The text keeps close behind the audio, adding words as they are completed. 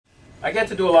I get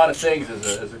to do a lot of things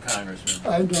as a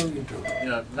congressman. I know you do. You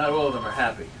know, not all of them are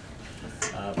happy,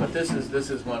 but this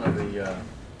is one of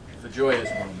the joyous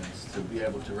moments to be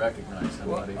able to recognize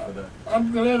somebody for the.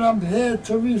 I'm glad I'm here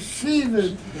to receive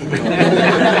it. We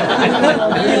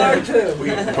are too. We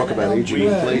talk about aging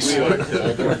in place. We are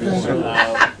too.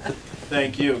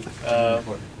 Thank you.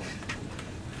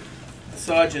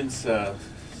 Sergeant's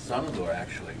son-in-law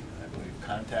actually, I believe,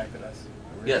 contacted us.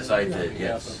 Yes, I did,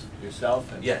 yes.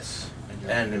 Yourself? And yes.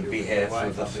 your, And in behalf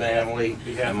of the family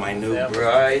behalf and my of the new family.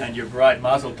 bride. And your bride,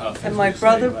 Mazel Tov. And my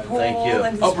brother Paul. Thank you.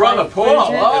 And his Oh, brother wife, Paul.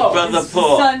 Bridget. Oh. Brother His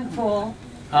Paul. son Paul.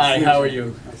 Hi, how are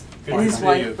you? Good And to his see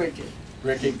wife you. Bridget.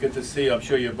 Ricky, good to see you. I'm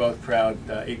sure you're both proud,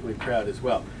 equally proud as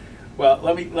well. Well,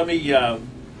 let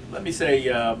me say,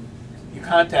 you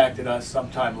contacted us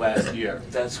sometime last year.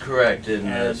 That's correct, in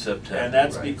And, September. and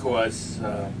that's right. because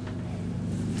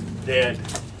Dad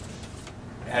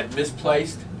had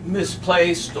misplaced.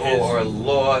 Misplaced or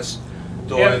lost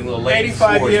during the late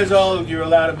 85 40s. years old, you're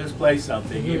allowed to misplace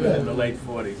something, even in the late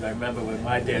 40s. I remember when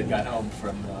my dad got home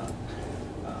from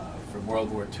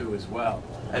World War II as well.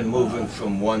 And moving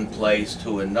from one place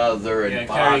to another and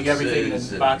carrying boxes. everything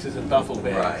in boxes and duffel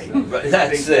bags. Right, So right. things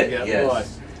That's that it, get yes.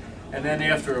 lost. And then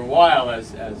after a while,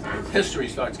 as history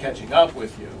starts catching up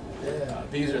with you,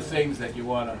 these are things that you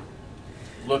want to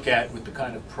look at with the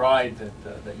kind of pride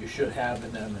that you should have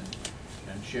in them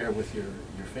and share with your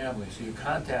family. So you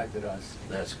contacted us.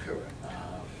 That's correct.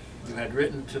 You had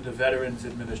written to the Veterans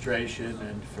Administration,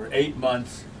 and for 8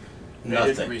 months, they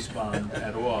Nothing. didn't respond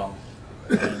at all.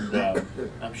 And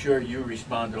I'm sure you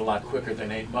responded a lot quicker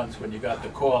than 8 months when you got the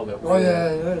call that we were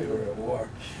at war.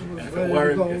 And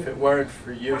if it weren't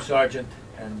for you, Sergeant,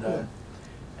 and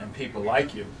people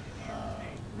like you,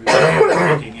 we wouldn't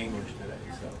be speaking English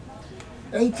today.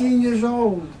 So 18 years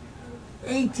old.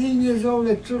 18 years old,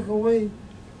 they took away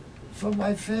from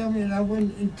my family and I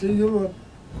went into Europe.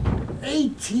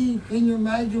 18, can you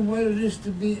imagine what it is to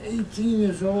be 18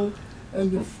 years old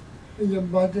and your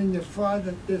mother and your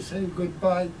father, they're saying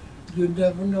goodbye. You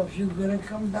never know if you're gonna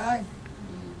come back.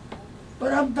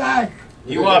 But I'm back.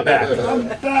 you are back. I'm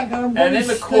back. I'm And in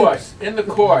the course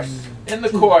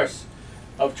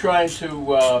of trying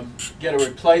to get a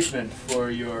replacement for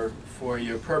your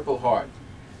Purple Heart,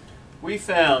 we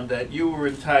found that you were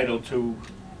entitled to,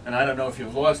 and I don't know if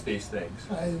you've lost these things.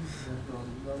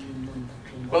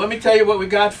 Well, let me tell you what we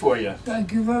got for you.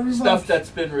 Thank you very much. Stuff that's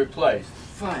been replaced.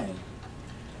 Fine.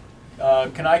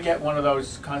 Can I get one of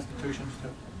those constitutions too?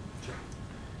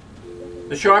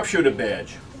 The sharpshooter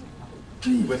badge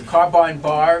with carbine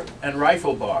bar and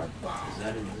rifle bar. Is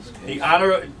that in this case? The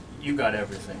honor, you got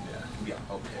everything there. Yeah,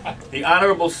 okay. The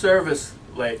honorable service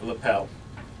lapel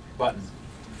button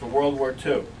for World War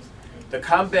II. The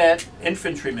combat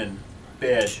infantryman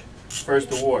badge,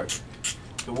 first award.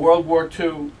 The World War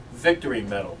II victory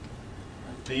medal.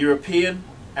 The European,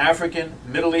 African,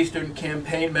 Middle Eastern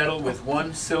campaign medal with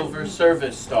 1 silver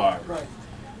service star. Right.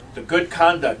 The good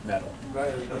conduct medal.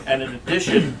 Right. And in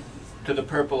addition to the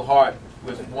Purple Heart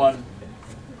with 1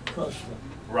 Cluster.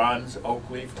 bronze oak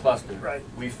leaf cluster, Right.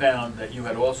 we found that you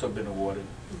had also been awarded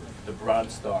the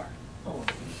Bronze Star, Oh.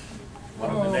 one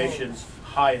of the nation's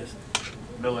highest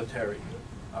military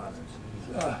honors.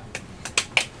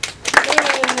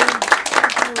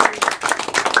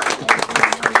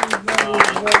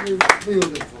 Very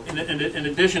beautiful. In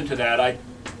addition to that, I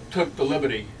took the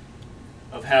liberty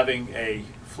of having a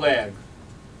flag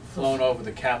flown over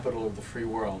the capital of the free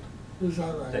world Is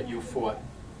that right? that you fought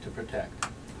to protect.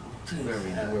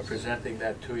 Very And we're nice. presenting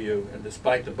that to you, and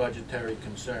despite the budgetary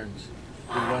concerns,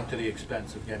 we went to the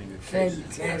expense of getting a case.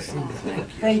 Fantastic.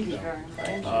 Thank you very much.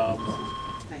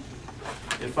 Thank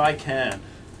you. If I can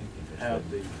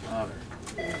have the honor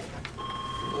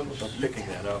of picking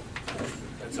that up.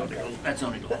 That's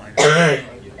only the line.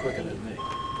 You're quicker than me.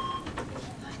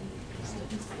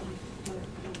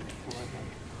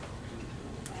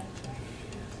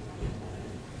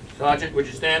 Sergeant, would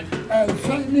you stand?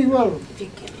 Certainly will.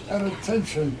 At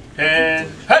attention. And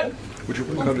hut! Would you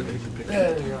come to take the picture?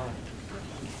 There you go.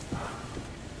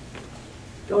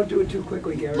 Don't do it too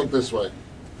quickly, Gary. Look this way.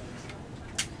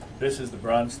 This is the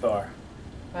Bronze Star.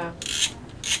 Wow.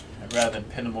 And rather than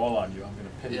pin them all on you, I'm going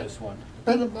to pin Yeah. this one.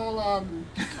 Put them all on.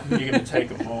 You're going to take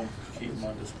them home, keep them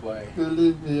on display.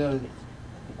 Believe me,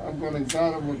 I'm going to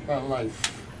guard them with my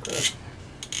life.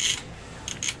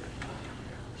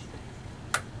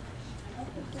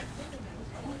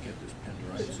 I'm going to get this pinned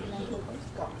right so it doesn't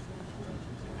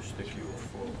stick you a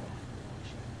full.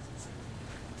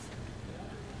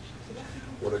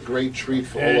 What a great treat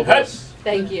for all And of hut! us.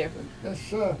 Thank you. Yes,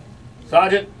 sir.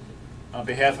 Sergeant, on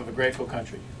behalf of a grateful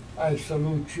country, I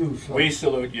salute you, sir. We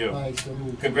salute you. I salute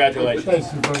you. Congratulations.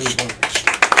 Thank you very much.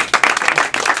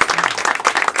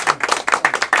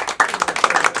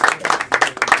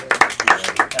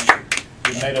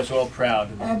 You made us all proud.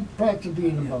 I'm proud to be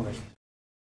in the Boroughs.